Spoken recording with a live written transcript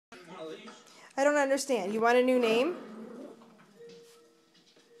I don't understand. You want a new name?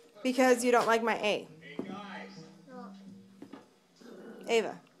 Because you don't like my A. No.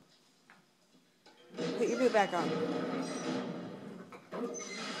 Ava, put your boot back on. No,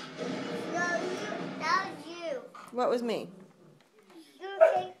 that was you. What was me? You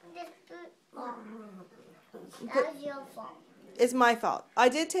take this boot off. That was your fault. It's my fault. I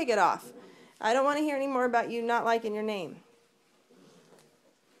did take it off. I don't want to hear any more about you not liking your name.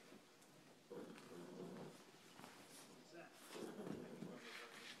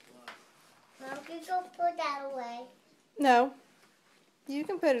 Mom, can you go put that away? No. You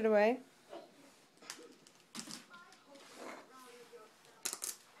can put it away.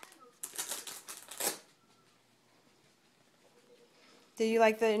 Did you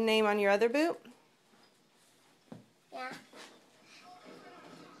like the name on your other boot? Yeah.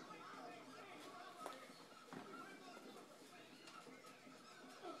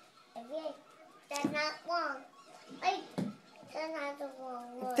 Okay. That's not wrong. Wait. That's not the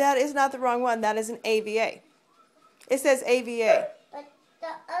wrong one. That is not the wrong one. That is an AVA. It says AVA. But the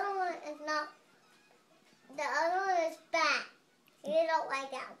other one is not. The other one is bad. You don't like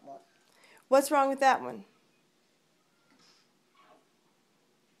that one. What's wrong with that one?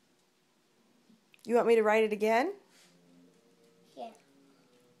 You want me to write it again? Yeah.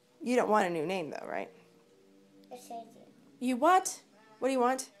 You don't want a new name though, right? Yes, I do. You what? What do you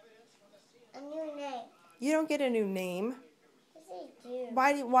want? A new name. You don't get a new name. Yes,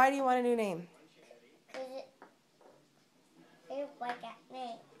 I do. Why do you want a new name? Because I don't like that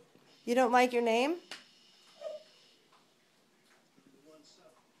name. You don't like your name?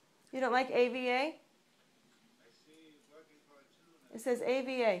 You don't like AVA? It says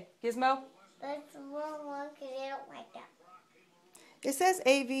AVA. Gizmo? That's the wrong one because I don't like that. It says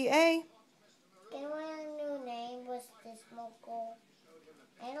AVA. Can we have a new name with this local?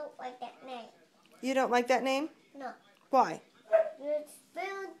 I don't like that name. You don't like that name? No. Why? It's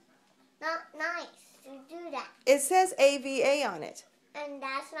still not nice to do that. It says AVA on it. And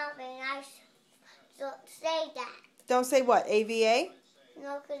that's not very nice to say that. Don't say what? AVA?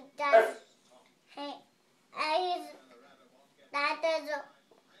 No, because that's, hey, that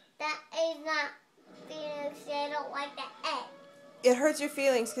is not Phoenix. I don't like that A. It hurts your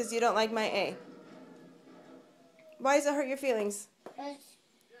feelings because you don't like my A. Why does it hurt your feelings? Because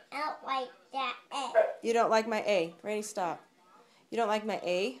I don't like that A. You don't like my A. Ready, stop. You don't like my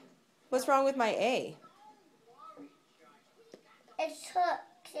A? What's wrong with my A? It's hurt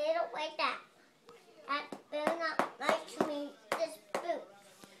because I don't like that. That's very not nice to me, this boot.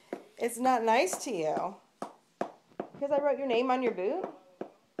 It's not nice to you. Because I wrote your name on your boot?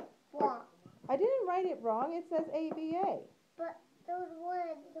 Wrong. I didn't write it wrong. It says AVA. But those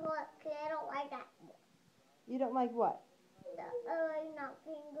ones hurt because I don't like that. You don't like what? The other not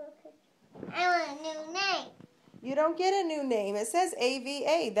being good because I want a new name. You don't get a new name. It says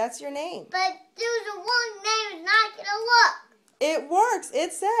AVA. That's your name. But there's a one name is not going to work. It works.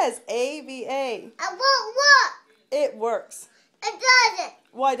 It says AVA. It won't work. It works. It doesn't.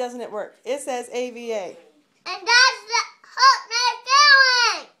 Why doesn't it work? It says AVA. And that's the hurt my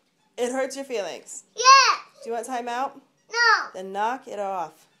feeling. It hurts your feelings. Yes. Do you want timeout? No. Then knock it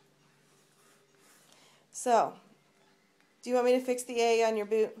off. So, do you want me to fix the A on your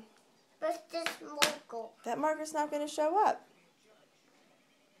boot? But this local. That marker's not going to show up.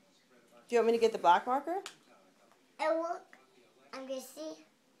 Do you want me to get the black marker? It work. I'm going to see.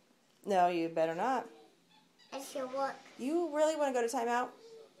 No, you better not. It should work. You really want to go to timeout?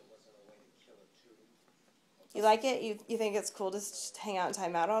 You like it? You think it's cool to just hang out in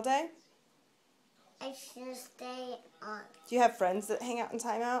timeout all day? I should stay on. Do you have friends that hang out in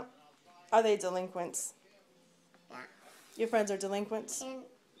timeout? Are they delinquents? Yeah. Your friends are delinquents? Can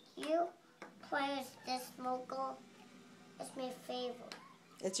you play this local? It's my favorite.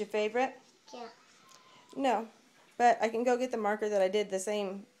 It's your favorite? Yeah. No. But I can go get the marker that I did the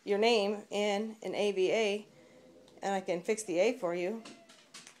same, your name, in an AVA, and I can fix the A for you.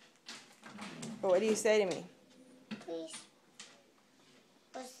 But what do you say to me? Please.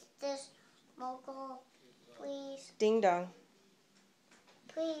 What's this local? Please. Ding dong.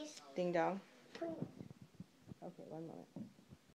 Please. Ding dong. Please. Okay, one moment.